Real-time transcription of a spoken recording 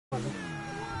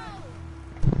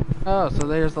Oh, so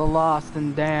there's the lost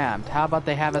and damned. How about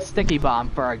they have a sticky bomb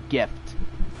for a gift?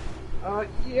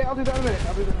 Yeah, I'll do that in a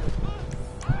minute.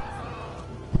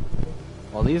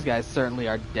 Well, these guys certainly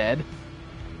are dead.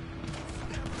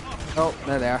 Oh,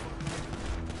 there they are.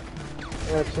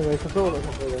 Yeah, so my controller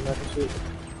completely not to shoot.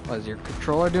 Was your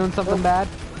controller doing something bad?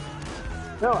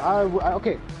 No,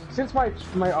 okay. Since my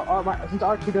since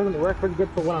R2 doesn't work pretty good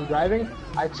for when I'm driving,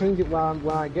 I change it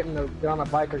when I get on a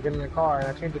bike or get in a car, and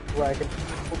I change it to where I can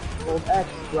hold X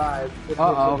to drive.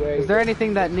 Is there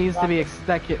anything that needs to be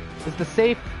expected? Is the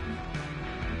safe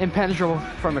impenetrable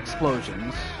from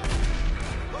explosions?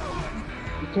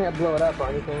 You can't blow it up or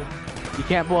anything. You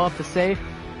can't blow up the safe?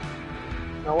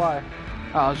 No, why?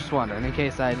 Oh, I was just wondering, in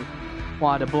case I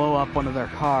wanted to blow up one of their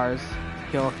cars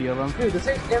to kill a few of them. Dude, the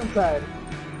safe's inside.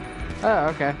 Oh,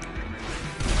 okay.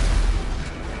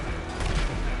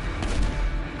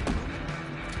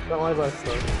 Don't worry about it,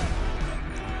 though.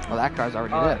 Well, that car's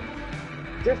already dead.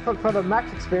 Just for the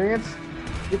max experience,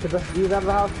 get the best views out of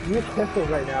the house, use pistols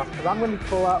right now. Because I'm going to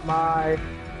pull out my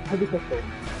heavy pistol.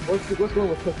 What's going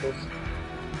with pistols?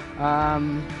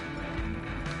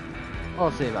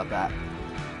 We'll see about that.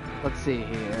 Let's see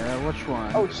here. Which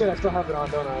one? Oh shit, I still have it on,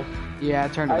 don't I? Yeah, I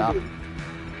turned it off.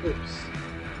 Oops.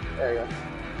 There you go.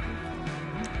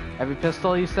 Heavy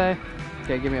pistol, you say?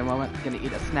 Okay, give me a moment. Gonna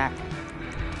eat a snack.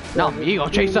 No, amigo,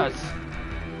 chase us!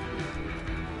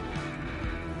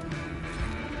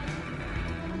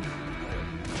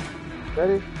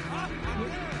 Ready?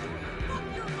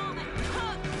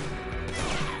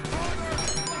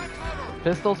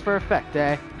 Pistols for effect,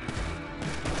 eh?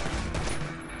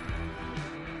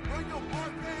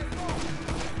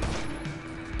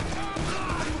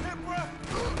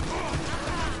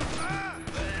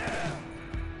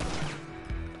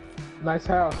 Nice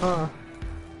house, huh?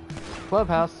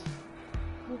 Clubhouse.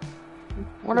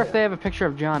 Wonder if they have a picture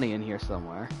of Johnny in here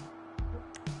somewhere.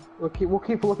 We'll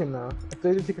keep looking though. If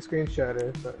they did take a screenshot of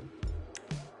it, but...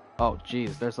 Oh,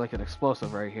 geez, there's like an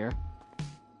explosive right here.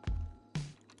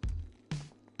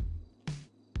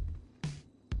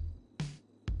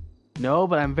 No,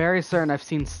 but I'm very certain I've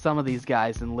seen some of these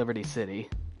guys in Liberty City.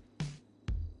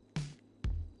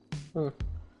 Hmm.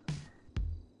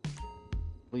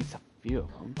 At least a few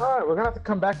of them. Alright, we're gonna have to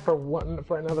come back for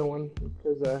another one,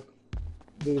 because,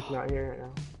 dude's not here right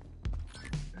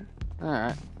now.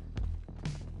 Alright.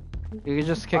 You can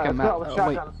just kick him out. Oh,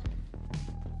 wait.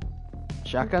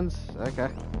 Shotguns? Okay.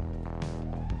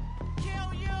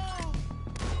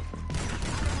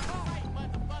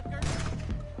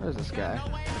 Where's this guy?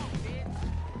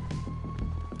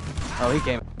 Oh, he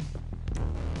came.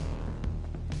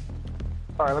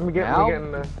 Alright, let me get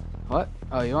in the... What?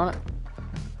 Oh, you want it?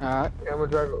 Alright. Yeah, I'm gonna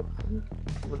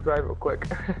drive real quick.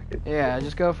 Yeah,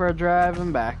 just go for a drive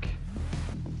and back.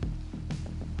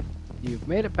 You've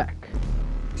made it back.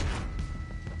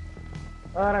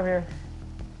 Alright, I'm here.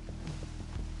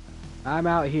 I'm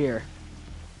out here.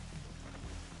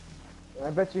 I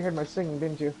bet you heard my singing,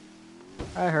 didn't you?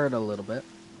 I heard a little bit.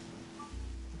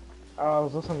 Oh, I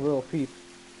was listening to Little Peep.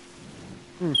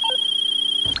 Hmm.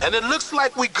 And it looks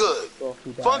like we good.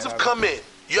 Funds have come in.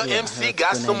 Your MC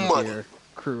got some money.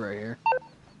 Crew right here.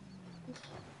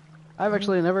 I've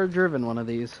actually never driven one of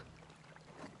these.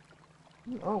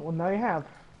 Oh, well now you have.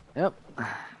 Yep.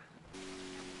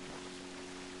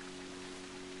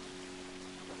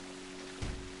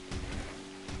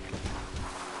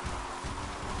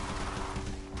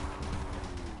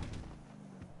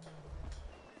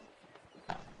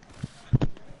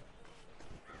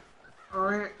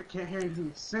 Alright, I can't hear anything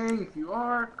you saying if you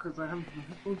are, because I have my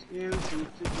headphones in, so we'll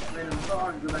take this random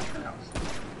dog and go back to the house.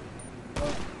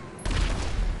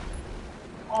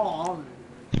 Oh,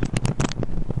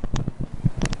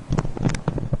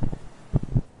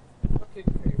 okay,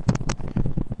 great.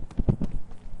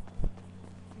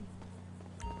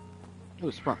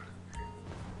 Ooh, Sprunk.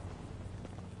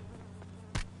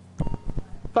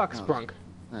 Fuck Sprunk.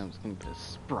 I was gonna get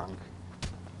Sprunk.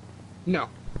 No.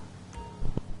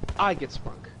 I get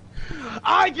Sprunk.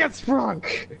 I get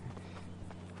Sprunk!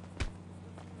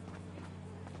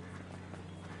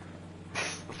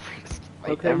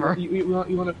 Okay, ever. You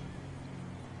wanna...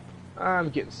 I'm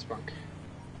getting Sprunk.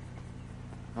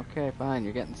 Okay, fine,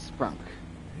 you're getting Sprunk.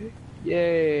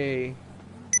 Yay!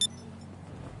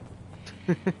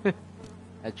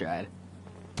 I tried.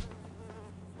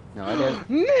 No, I didn't.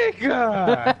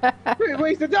 Nika! We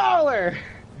waste $1!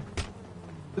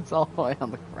 It's all the way on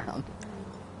the ground.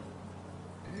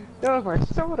 That was my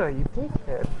soda, you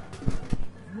dickhead.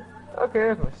 Okay,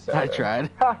 there's my soda. I tried.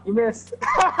 Ha, you missed.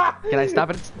 Can I stop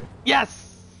it?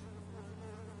 Yes!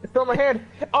 It's on my head.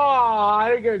 Aw, I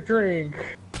didn't get a drink.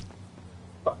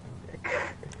 Fuck, Nick.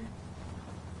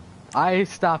 I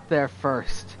stopped there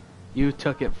first. You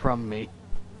took it from me.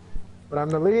 But I'm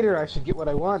the leader, I should get what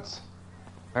I want.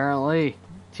 Apparently,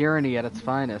 tyranny at its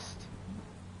finest.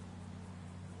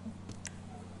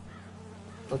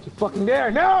 Don't you fucking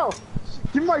dare! No!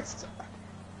 Give my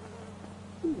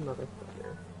you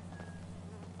motherfucker.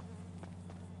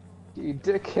 You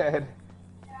dickhead.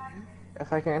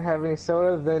 If I can't have any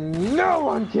soda, then no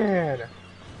one can!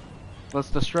 Let's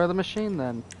destroy the machine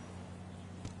then.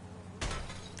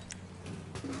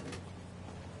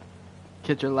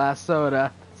 Get your last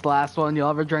soda. It's the last one you'll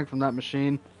ever drink from that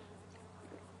machine.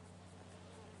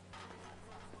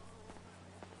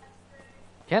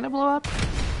 Can it blow up?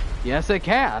 Yes, it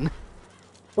can.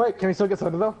 Wait, can we still get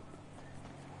soda though?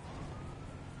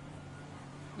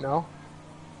 No.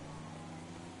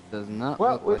 Does not.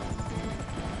 Well, look like...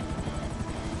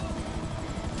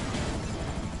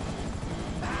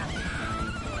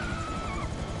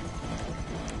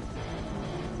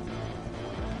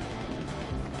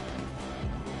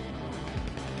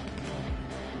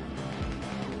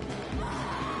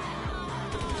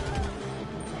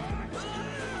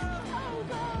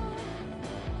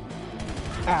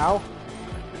 Ow.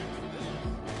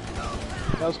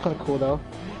 That was kind of cool though.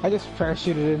 I just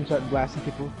parachuted in and started blasting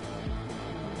people.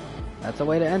 That's a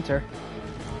way to enter.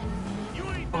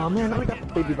 Oh man, I got a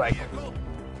baby bike.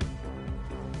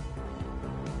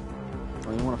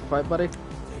 Oh, you want to fight, buddy?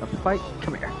 A fight?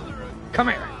 Come here. Come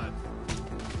here.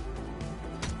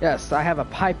 Yes, I have a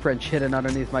pipe wrench hidden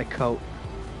underneath my coat.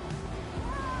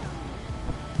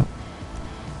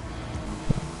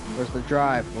 Where's the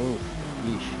drive? Ooh,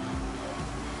 yeesh.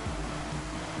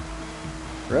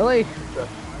 Really?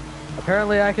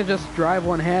 Apparently I can just drive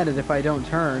one-handed if I don't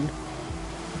turn.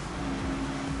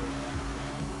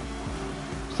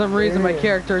 For some reason my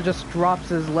character just drops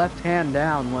his left hand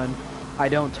down when I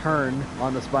don't turn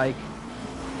on this bike.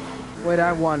 Wait,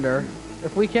 I wonder,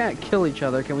 if we can't kill each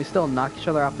other, can we still knock each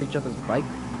other off each other's bike?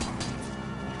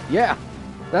 Yeah,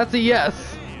 that's a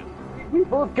yes. We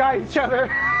both got each other.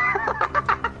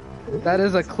 That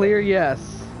is a clear yes.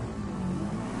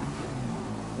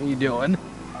 What are you doing?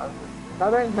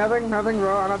 Nothing,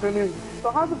 bro. I'm not doing anything. So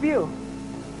how's the view?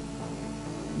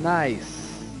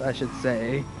 Nice, I should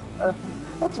say.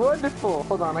 That's wonderful.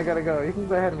 Hold on, I gotta go. You can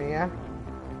go ahead of me, yeah?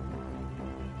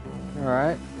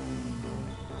 Alright.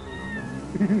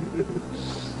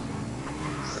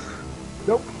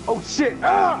 Nope. Oh shit!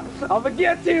 Ah! I'm gonna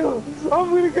get you! I'm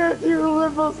gonna get you,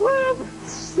 Limbo Slam!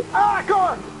 Ah,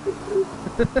 car!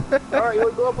 Alright, you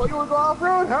wanna go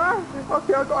off-road, huh?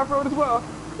 Okay, I'll go off-road as well.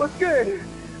 What's good?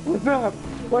 What's up?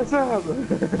 What's up?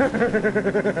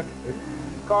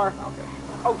 Car. Okay.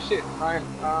 Oh shit, Ryan.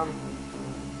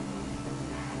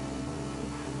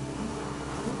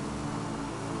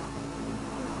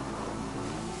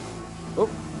 Oh.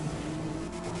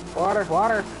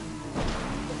 Water.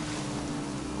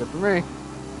 Good for me.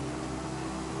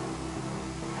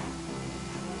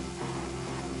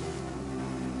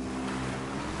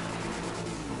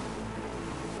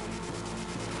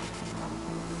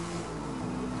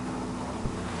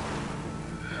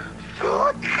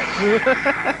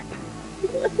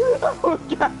 Oh,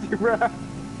 got you, bro.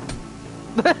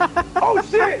 Oh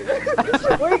shit!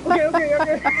 Wait,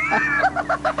 okay.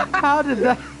 How did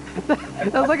that?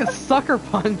 That was like a sucker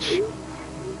punch.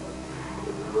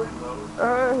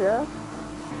 Yeah.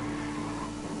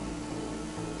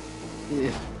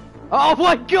 Yeah. Oh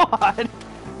my god!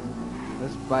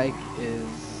 This bike is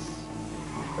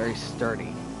very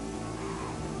sturdy.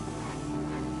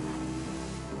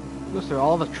 Goes through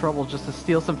all the trouble just to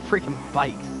steal some freaking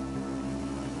bikes.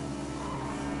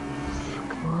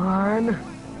 Come on.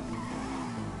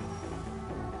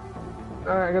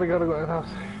 Alright, I gotta go to the house.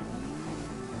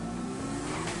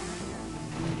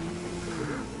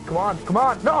 Come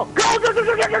on! No! Go! No!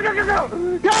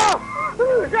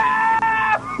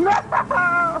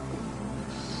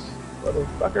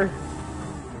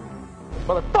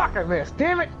 Motherfucker, I missed.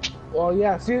 Damn it! Well,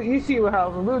 yeah. See, you see how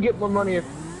we would get more money if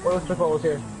Mr. Cole was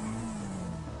here.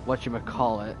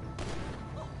 Whatchamacallit.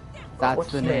 That's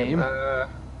What's the his name.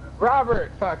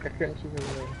 Robert! Fuck, I couldn't see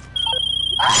his name.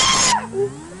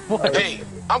 What? Hey,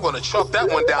 I'm gonna chalk that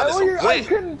one down as a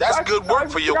win. That's good work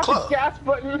for your club. The gas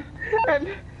button, and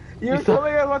you were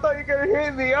telling him I thought you were gonna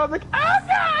hit me. I was like, oh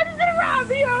god, he's gonna rob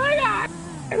me! Oh my god!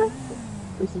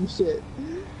 Do some shit.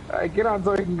 Alright, get on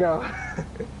so we can go.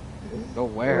 Go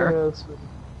where?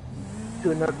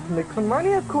 To make some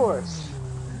money, of course.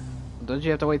 Don't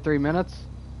you have to wait 3 minutes?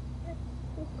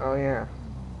 Oh yeah.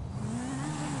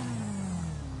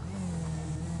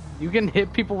 You can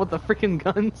hit people with the freaking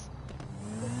guns?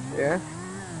 Yeah.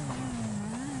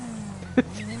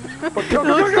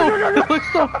 It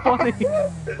looks so funny.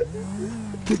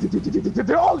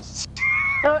 Oh, shit.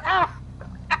 Ah.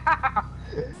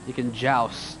 You can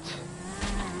joust.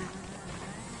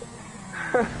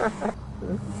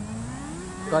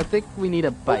 So I think we need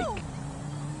a bike.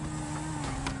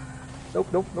 Nope.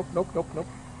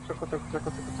 Circle.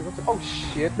 Oh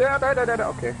shit. No.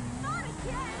 Okay.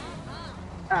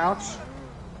 Ouch.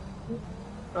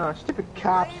 Stupid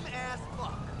cops.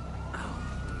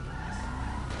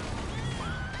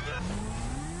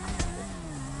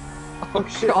 Oh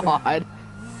shit. God.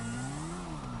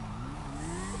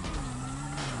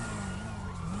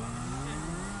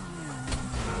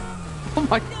 Oh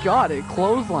my God, it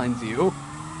clotheslines you.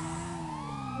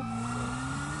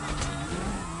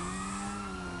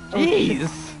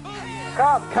 Jeez!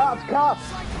 Cops!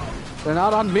 They're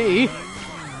not on me.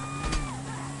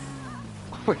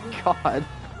 Oh my God.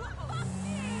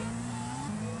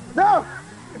 No!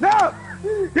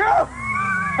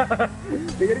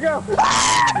 You're gonna go!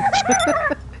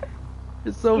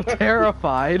 You're so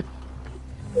terrified.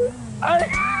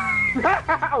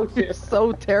 Oh shit! You're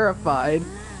so terrified.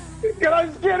 Cause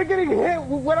I'm scared of getting hit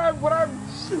when I know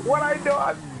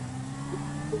I'm.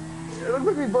 It looks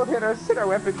like we both hit our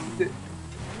weapons.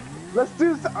 Let's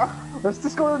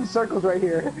just go in circles right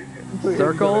here.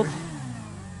 Circles?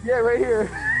 Yeah, right here.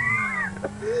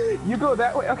 You go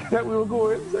that way. Okay, that way we'll go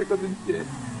in circles and shit.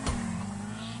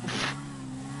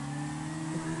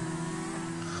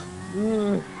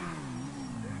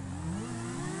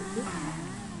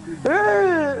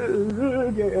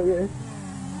 Okay.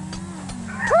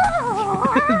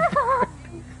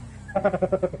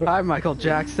 Hi, Michael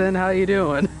Jackson. How you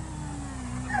doing?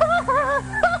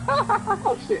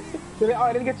 Oh shit!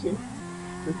 I didn't get you.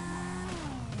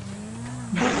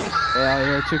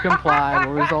 Failure to comply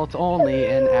will result only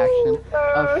in action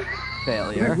of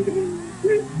failure.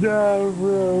 No,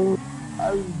 bro.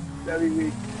 I'm very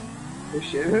weak. Oh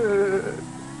shit.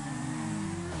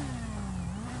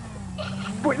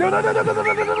 Wait, no!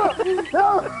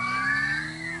 No!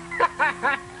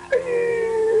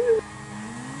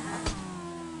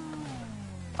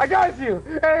 I got you!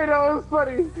 Hey, that was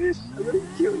funny! I'm gonna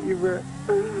kill you, bro.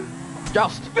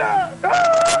 Joust! No!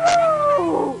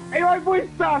 Hey, my voice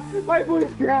stopped! My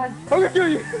voice cracked! I'm gonna kill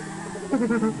you! I'm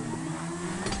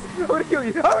gonna kill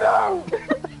you! Oh no!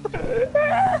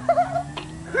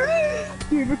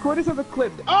 Dude, record this on the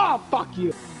clip. Oh, fuck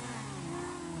you!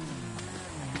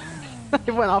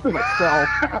 It went off myself.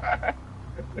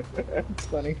 That's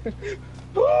funny.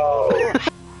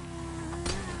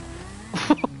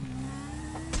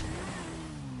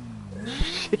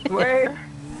 Wait.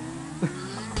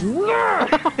 No!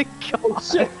 Oh my God. Oh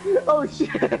shit! Oh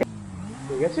shit! Did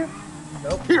I get you?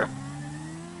 Nope. Here.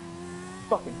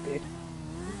 Fucking bitch.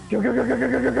 Go!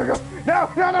 No!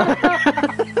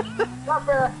 Not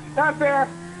fair! Not fair!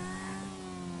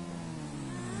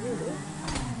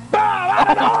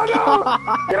 Ah, no!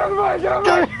 Get on the bike! Get on the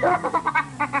bike!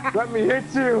 Let me hit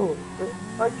you!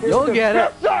 You'll get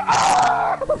it.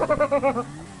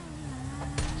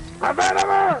 I'm out of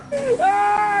her!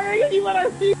 Ah, I get you when I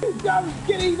see you, dumb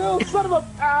skinny little son of a...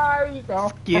 Ah, you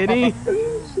go. Skinny?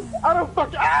 I don't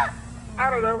fuck... Ah! I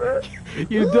don't know, man.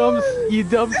 You dumb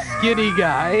skinny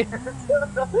guy.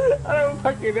 I don't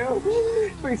fucking know.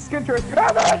 My skin turns...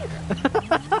 Ah, man!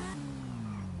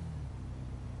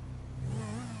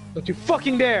 Don't you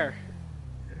fucking dare!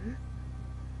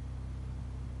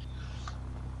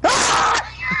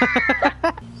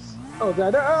 Oh,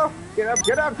 God, no! Get up!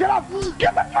 Get the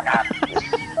fuck up!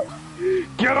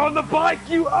 Get on the bike,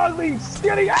 you ugly,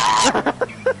 skinny! Ah!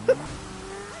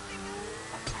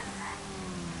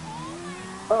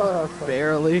 Oh,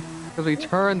 Barely. Because we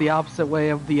turned the opposite way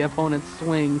of the opponent's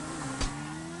swing.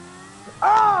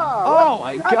 Oh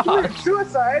my God! God!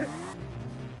 Suicide!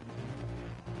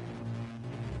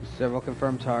 Several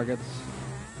confirmed targets.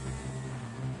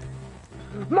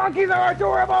 Monkeys are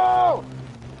adorable!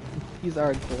 These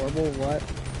are adorable, what?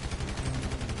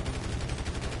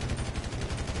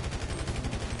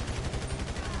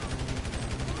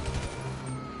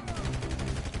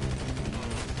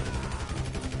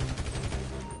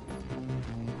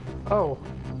 Oh,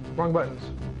 wrong buttons.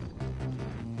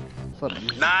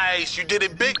 Nice, you did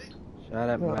it big. Shut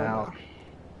up, Mal.